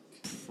most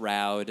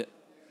proud.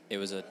 It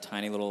was a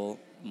tiny little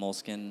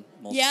Moleskine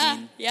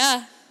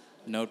Yeah.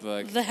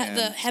 notebook. The and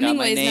it's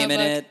Hemingway's got my name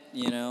notebook.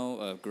 in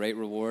it. A great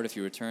reward if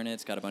you return it.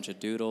 It's got a bunch of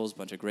doodles, a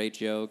bunch of great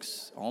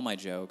jokes. All my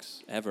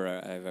jokes I've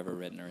ever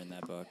written are in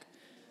that book.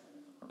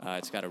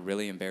 It's got a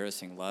really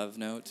embarrassing love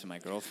note to my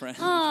girlfriend.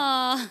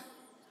 Aw.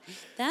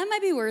 That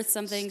might be worth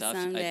something Stuff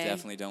someday. I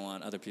definitely don't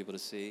want other people to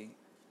see.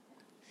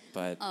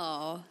 But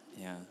Oh.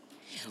 yeah.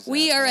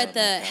 We are Oh at my the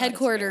God, it's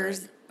headquarters.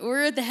 Eric.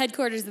 We're at the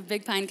headquarters of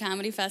Big Pine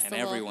Comedy Festival.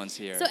 And everyone's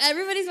here. So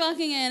everybody's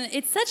walking in.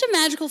 It's such a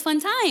magical, fun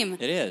time.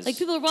 It is. Like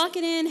people are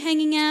walking in,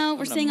 hanging out.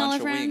 We're gonna seeing all our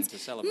munch a wing friends. to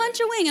celebrate. Munch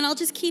a wing, and I'll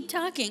just keep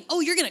talking. Oh,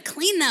 you're gonna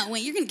clean that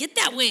wing. You're gonna get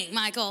that wing,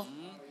 Michael.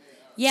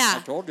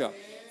 Yeah. told you.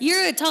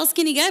 You're a tall,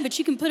 skinny guy, but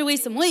you can put away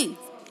some wings.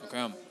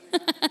 Okay.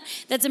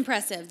 That's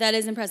impressive. That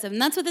is impressive. And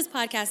that's what this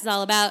podcast is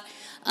all about.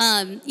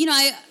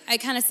 I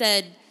kind of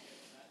said,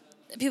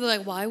 people are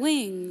like, why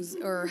wings?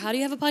 Or how do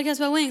you have a podcast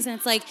about wings? And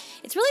it's like,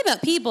 it's really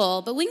about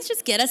people, but wings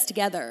just get us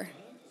together.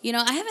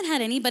 I haven't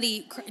had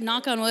anybody,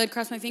 knock on wood,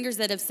 cross my fingers,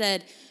 that have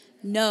said,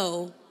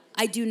 no,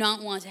 I do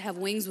not want to have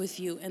wings with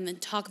you and then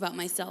talk about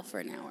myself for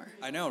an hour.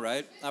 I know,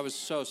 right? I was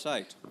so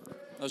psyched.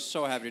 I was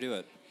so happy to do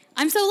it.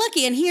 I'm so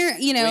lucky. And here,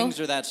 Wings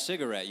are that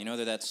cigarette,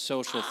 they're that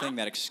social thing,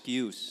 that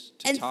excuse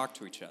to And talk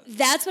to each other.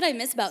 that's what I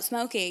miss about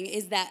smoking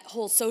is that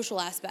whole social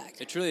aspect.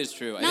 It truly is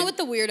true. Not with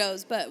the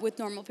weirdos, but with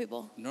normal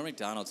people. Norm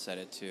Macdonald said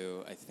it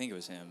too. I think it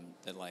was him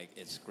that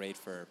it's great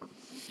for.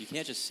 You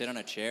can't just sit on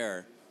a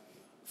chair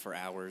for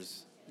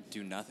hours,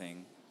 do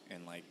nothing,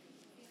 and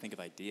think of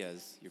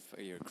ideas.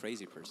 You're a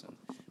crazy person.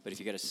 But if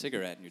you get a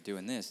cigarette and you're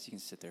doing this, you can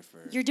sit there for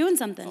You're doing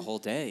something. a whole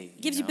day.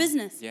 Gives you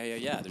business.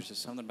 Yeah. There's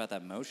just something about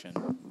that motion.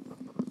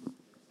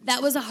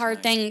 That was a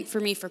hard thing for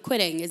me for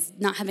quitting, is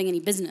not having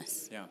any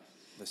business. Yeah,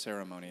 the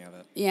ceremony of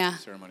it. Yeah. The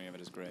ceremony of it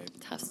is great.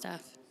 Tough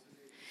stuff.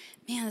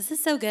 Man, this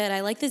is so good.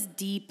 I like this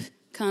deep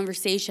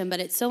conversation,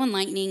 but it's so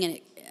enlightening, and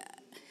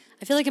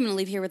I feel like I'm going to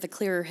leave here with a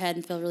clearer head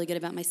and feel really good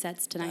about my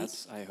sets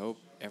tonight. I hope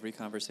every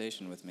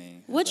conversation with me.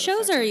 has What that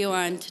shows effect are on you people.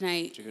 on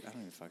tonight? Dude, I don't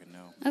even fucking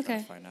know. I'm Okay.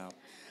 trying to find out.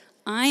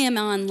 I am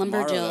on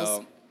Tomorrow, Lumberjills.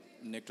 though,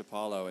 Nick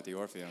DiPaolo at the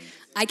Orpheum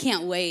I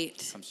can't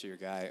wait. comes to your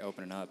guy,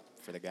 opening up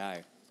for the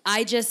guy.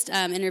 I just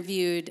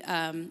interviewed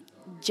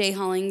Jay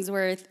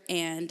Hollingsworth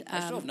and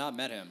I still have not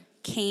met him.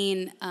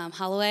 Kane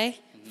Holloway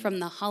from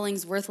the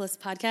Hollingsworthless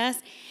podcast,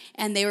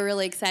 and they were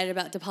really excited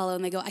about DiPaolo,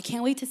 and they go, I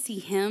can't wait to see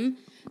him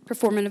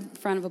perform in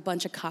front of a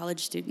bunch of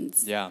college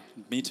students. Yeah,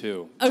 me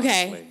too.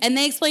 Okay, honestly. and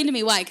they explained to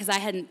me why, because I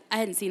hadn't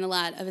seen a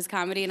lot of his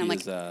comedy, and I'm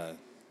like,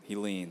 He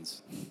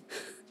leans.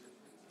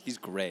 He's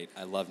great.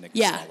 I love Nick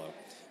Yeah. DiPaolo.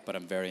 But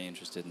I'm very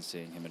interested in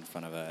seeing him in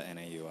front of a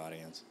NAU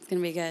audience. it's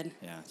gonna be good.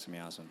 Yeah, it's going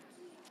to be awesome.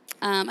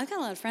 I've got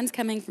a lot of friends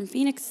coming from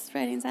Phoenix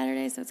Friday and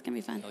Saturday, so it's gonna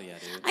be fun. Hell yeah,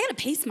 dude. I gotta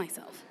pace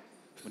myself.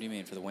 What do you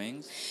mean, for the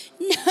wings?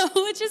 No,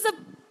 it's just a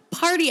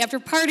party after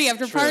party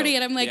after party,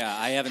 and I'm like, Yeah,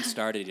 I haven't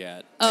started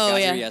yet. Oh, I got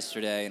yeah. here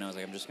yesterday, and I was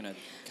like, I'm just going to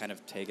kind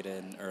of take it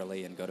in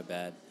early and go to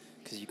bed.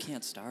 Because you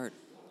can't start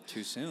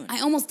too soon.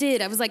 I almost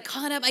did. I was like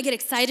caught up. I get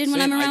excited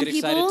when Same. I'm I around get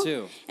people. excited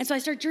too. And so I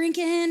start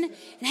drinking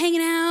and hanging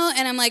out,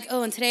 and I'm like,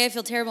 oh, and today I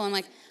feel terrible. I'm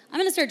like, I'm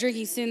gonna start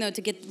drinking soon though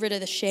to get rid of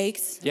the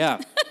shakes. Yeah.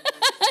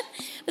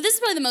 But this is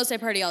probably the most I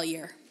party all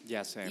year.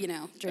 Yeah, same.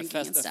 Drinking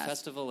and stuff. The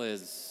festival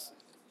is,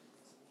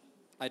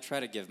 I try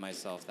to give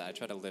myself that. I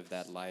try to live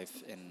that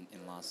life in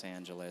Los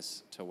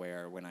Angeles to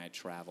where when I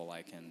travel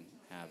I can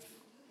have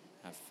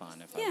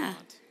fun if I Yeah.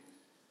 want.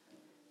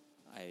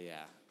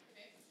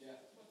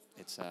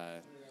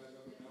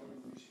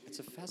 It's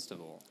a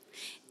festival.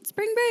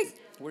 Spring break.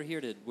 We're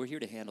here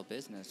to handle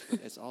business, but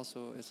it's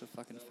a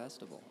fucking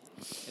festival.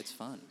 It's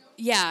fun.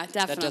 Yeah,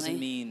 definitely. That doesn't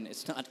mean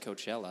it's not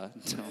Coachella.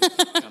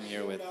 Don't come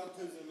here with,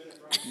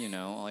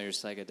 all your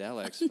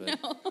psychedelics,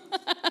 but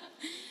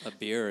a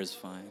beer is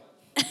fine.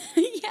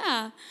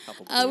 Yeah.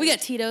 Couple We beers.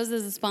 got Tito's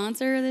as a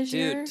sponsor this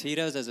year. Dude,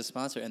 Tito's as a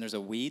sponsor, and there's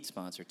a weed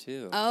sponsor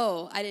too.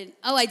 Oh,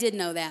 I did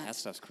know that. That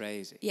stuff's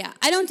crazy. Yeah,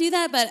 I don't do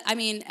that, but I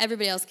mean,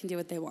 everybody else can do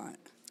what they want.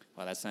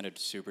 Wow, that sounded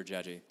super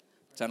judgy.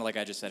 It sounded like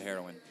I just said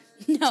heroin.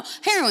 No,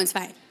 heroin's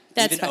fine.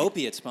 That's Even fine.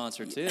 opiate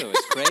sponsor too.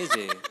 It's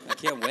crazy. I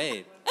can't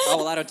wait. Oh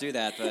well, I don't do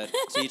that, but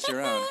to each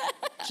their own.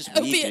 Just weed,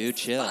 Opiate dude.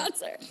 Chill.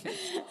 sponsor.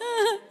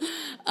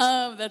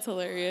 That's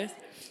hilarious.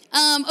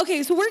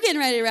 Okay, so we're getting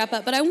ready to wrap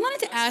up, but I wanted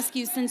to ask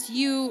you, since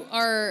you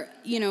are,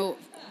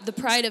 the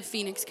pride of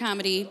Phoenix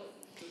comedy.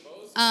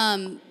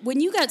 When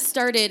you got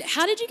started,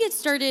 how did you get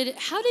started?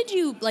 How did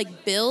you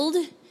like build,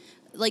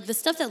 like the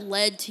stuff that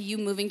led to you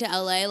moving to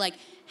LA? Like,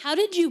 how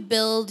did you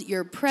build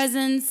your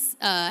presence?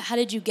 How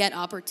did you get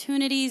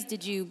opportunities?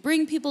 Did you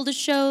bring people to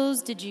shows?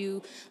 What did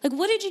you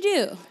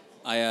do?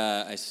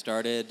 I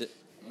started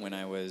when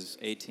I was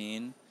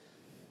 18.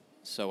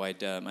 So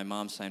my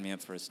mom signed me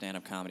up for a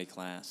stand-up comedy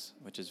class,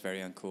 which is very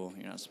uncool.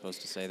 You're not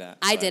supposed to say that.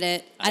 I did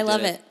it. I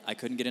love it. I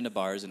couldn't get into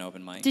bars and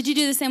open mics. Did you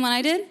do the same one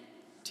I did?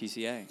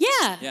 TCA.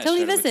 Yeah,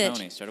 Tony Visage.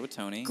 Visage. Started with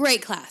Tony.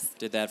 Great class.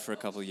 Did that for a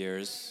couple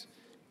years.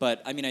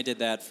 But, I mean, I did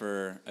that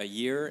for a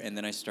year, and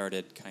then I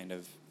started kind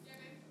of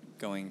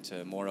going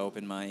to more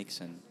open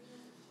mics and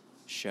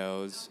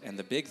shows. And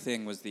the big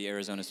thing was the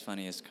Arizona's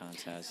Funniest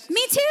contest.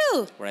 Me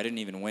too. Where I didn't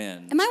even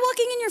win. Am I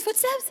walking in your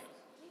footsteps?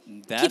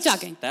 Keep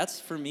talking. That's,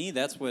 for me,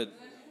 that's what,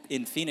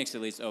 in Phoenix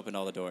at least, opened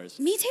all the doors.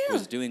 Me too. I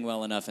was doing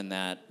well enough in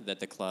that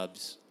the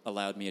clubs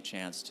allowed me a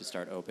chance to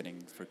start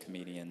opening for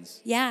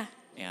comedians. Yeah.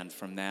 And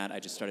from that, I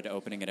just started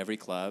opening at every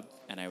club,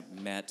 and I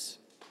met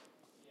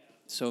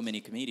so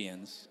many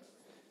comedians,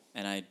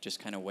 and I just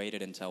kind of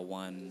waited until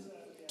one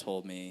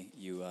told me,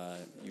 you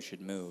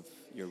should move,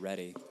 you're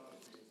ready.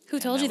 Who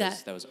told you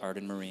that? That was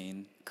Arden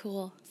Marine.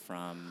 Cool.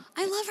 From...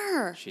 I love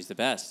her. She's the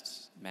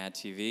best. Mad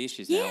TV.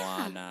 She's now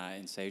on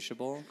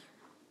Insatiable.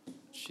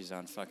 She's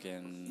on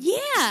fucking...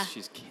 Yeah.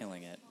 She's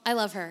killing it. I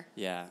love her.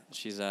 Yeah.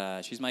 She's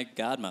my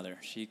godmother.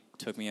 She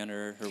took me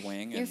under her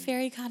wing. Your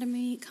fairy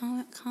comedy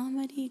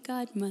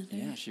godmother.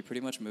 Yeah, she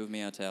pretty much moved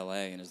me out to LA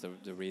and is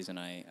the reason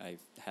I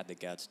had the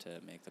guts to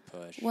make the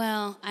push.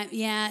 Well,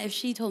 if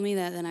she told me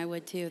that, then I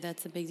would too.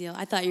 That's a big deal.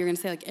 I thought you were going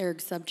to say like Eric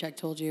Subcheck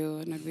told you,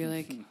 and I'd be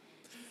like,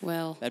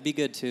 well. That'd be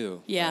good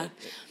too. Yeah.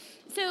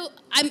 So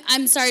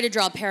I'm sorry to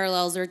draw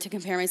parallels or to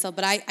compare myself,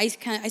 but I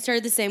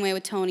started the same way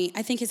with Tony.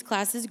 I think his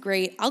class is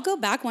great. I'll go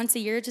back once a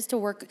year just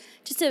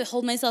to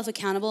hold myself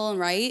accountable and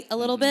write a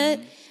little bit.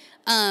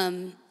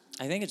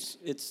 I think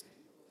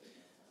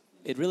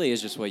it really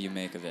is just what you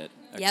make of it,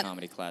 a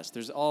comedy class.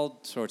 There's all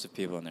sorts of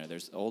people in there.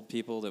 There's old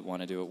people that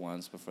want to do it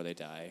once before they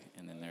die,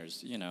 and then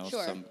there's,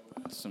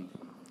 some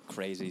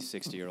crazy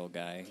 60-year-old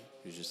guy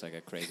who's just like a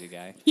crazy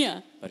guy.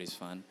 Yeah. But he's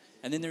fun.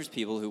 And then there's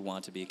people who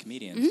want to be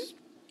comedians. Mm-hmm.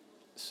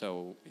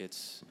 So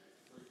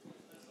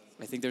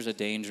I think there's a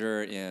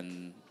danger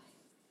in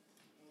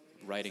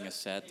writing a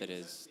set that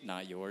is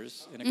not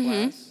yours in a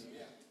class.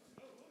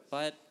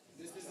 But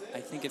I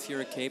think if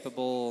you're a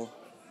capable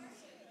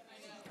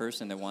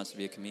person that wants to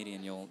be a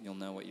comedian, you'll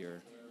know what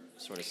your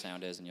sort of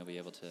sound is, and you'll be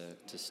able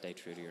to stay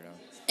true to your own.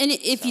 And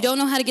if you don't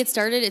know how to get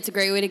started, it's a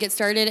great way to get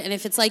started. And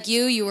if it's like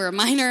you were a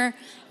minor,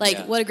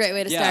 what a great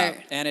way to start.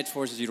 Yeah, and it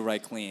forces you to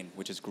write clean,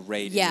 which is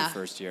great in your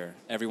first year.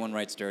 Everyone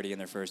writes dirty in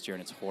their first year,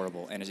 and it's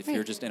horrible. And if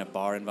you're just in a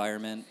bar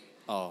environment,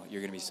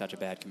 you're going to be such a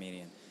bad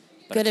comedian.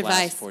 But good advice.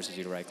 Class forces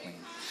you to write clean.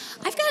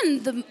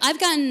 I've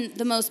gotten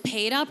the most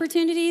paid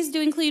opportunities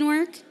doing clean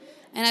work,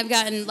 and I've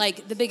gotten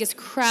like the biggest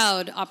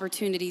crowd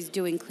opportunities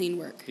doing clean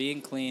work.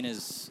 Being clean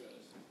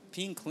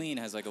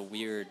has like a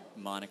weird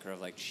moniker of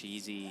like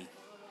cheesy.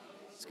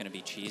 It's going to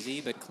be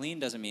cheesy, but clean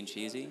doesn't mean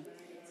cheesy.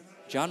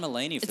 John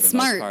Mulaney, for the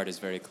most part, is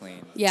very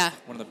clean. Yeah.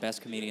 One of the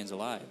best comedians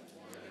alive.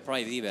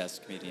 Probably the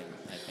best comedian,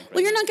 I think.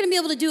 Well, you're not going to be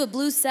able to do a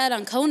blues set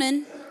on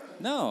Conan.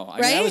 No. I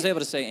mean, I was able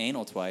to say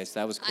anal twice.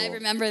 That was cool. I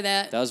remember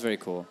that. That was very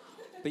cool.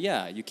 But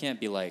yeah, you can't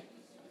be like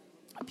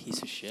a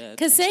piece of shit.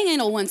 Because saying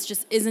anal once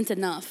just isn't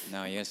enough.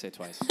 No, you got to say it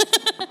twice.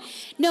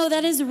 No,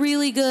 that is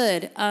really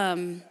good.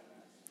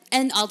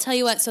 And I'll tell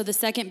you what, so the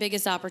second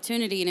biggest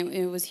opportunity, and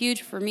it was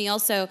huge for me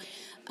also,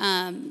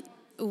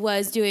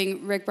 was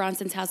doing Rick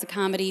Bronson's House of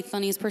Comedy,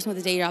 Funniest Person with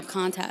a Day Job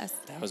contest.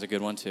 That was a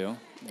good one, too.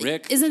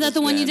 Rick Isn't that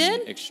the one you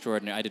did?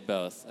 Extraordinary. I did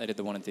both. I did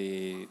the one at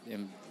the...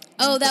 the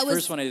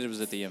first one I did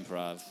was at the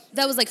Improv.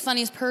 That was like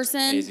Funniest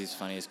Person? Daisy's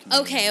Funniest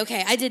Comedian.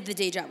 Okay. I did the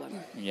Day Job one.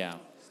 Yeah.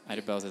 I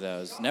did both of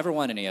those. Never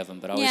won any of them,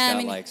 but always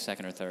got like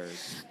second or third.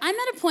 I'm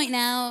at a point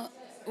now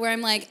where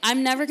I'm like,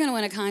 I'm never going to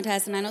win a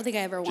contest, and I don't think I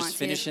ever want to. Just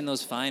finish in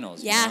those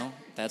finals, Yeah. you know?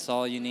 That's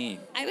all you need.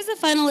 I was a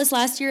finalist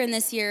last year and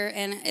this year,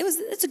 and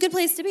it's a good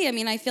place to be. I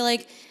mean, I feel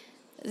like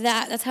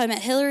that's how I met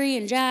Hillary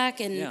and Jack,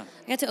 and I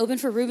got to open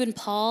for Ruben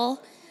Paul.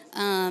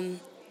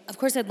 Of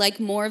course, I'd like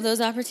more of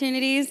those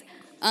opportunities,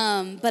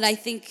 but I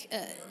think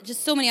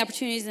just so many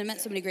opportunities, and I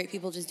met so many great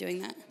people just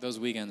doing that. Those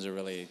weekends are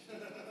really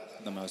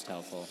the most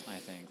helpful, I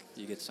think.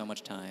 You get so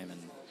much time, and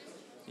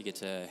you get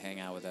to hang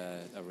out with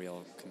a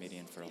real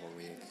comedian for a whole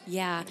week.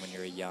 Yeah. And when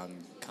you're a young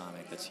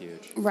comic, that's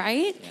huge.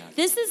 Right? Yeah.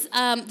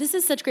 This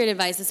is such great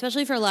advice,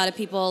 especially for a lot of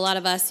people. A lot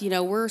of us,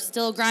 we're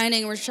still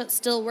grinding, we're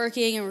still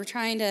working, and we're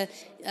trying to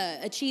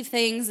achieve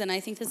things. And I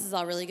think this is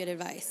all really good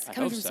advice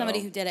coming from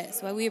somebody who did it.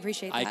 So we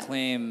appreciate that.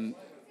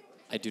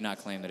 I do not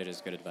claim that it is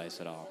good advice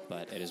at all,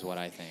 but it is what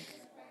I think.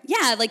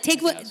 Yeah, like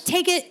take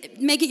it,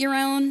 make it your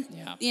own.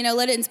 Yeah.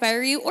 Let it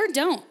inspire you, or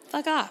don't.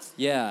 Fuck off.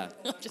 Yeah.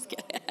 I'm just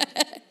kidding.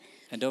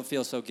 And don't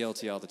feel so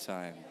guilty all the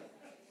time.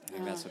 I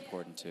think that's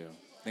important, too.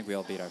 I think we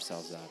all beat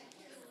ourselves up.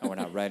 We're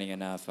not writing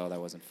enough. Oh,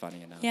 that wasn't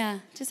funny enough. Yeah,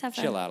 just have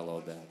fun. Chill out a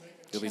little bit.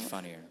 You'll be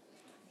funnier.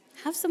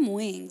 Have some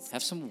wings.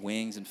 Have some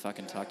wings and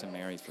fucking talk to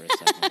Mary for a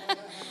second.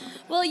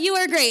 Well, you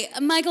are great.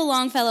 Michael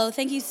Longfellow,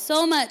 thank you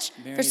so much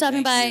Mary, for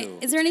stopping by. thank you.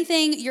 Is there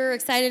anything you're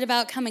excited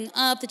about coming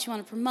up that you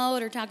want to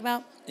promote or talk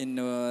about? In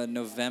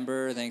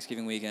November,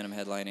 Thanksgiving weekend, I'm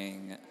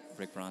headlining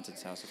Rick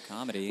Bronson's House of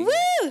Comedy.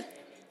 Woo!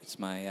 It's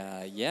my,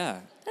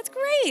 That's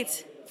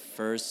great.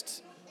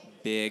 first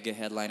big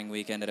headlining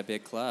weekend at a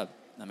big club.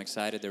 I'm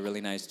excited. They're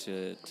really nice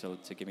to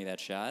give me that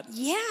shot.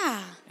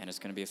 Yeah. And it's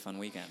going to be a fun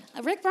weekend.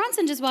 Rick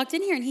Bronson just walked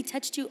in here and he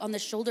touched you on the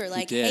shoulder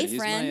like, He did. hey,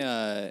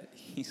 friend.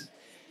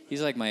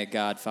 He's like my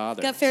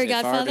godfather. Fairy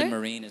godfather? Arvin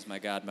Marine is my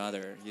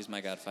godmother. He's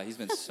my godfather. He's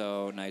been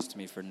so nice to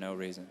me for no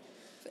reason.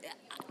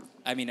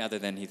 I mean, other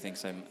than he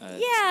thinks I'm a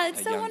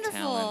it's so young wonderful.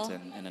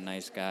 talent and a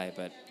nice guy.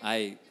 But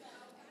I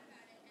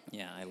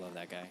love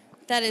that guy.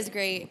 That is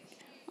great.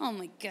 Oh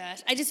my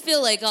gosh. I just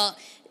feel like I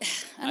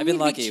I've don't been mean to be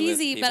lucky with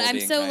cheesy, but people I'm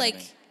being so kind to like,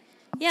 me.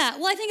 yeah.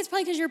 Well, I think it's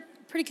probably because you're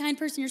a pretty kind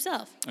person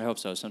yourself. I hope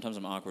so. Sometimes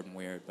I'm awkward and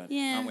weird, but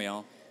Yeah. aren't we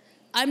all?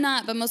 I'm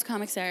not, but most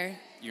comics are.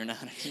 You're not.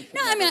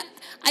 No, I mean,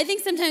 I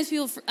think sometimes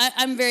people,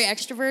 I'm very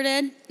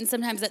extroverted, and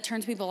sometimes that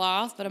turns people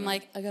off, but I'm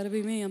like, I gotta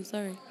be me, I'm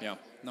sorry. Yeah.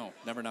 No,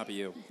 never not be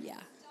you. Yeah,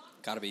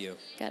 Gotta be you.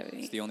 gotta be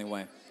me. It's the only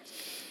way.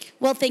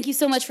 Well, thank you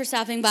so much for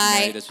stopping by.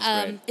 Mary, this was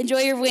great. Enjoy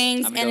your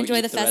wings I'm and gonna go enjoy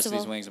eat the the rest of festival.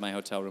 these wings in my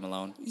hotel room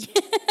alone.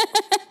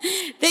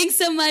 Thanks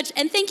so much,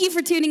 and thank you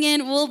for tuning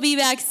in. We'll be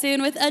back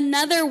soon with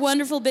another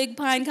wonderful Big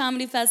Pine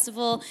Comedy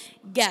Festival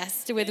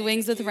guest with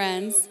Wings with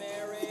Friends.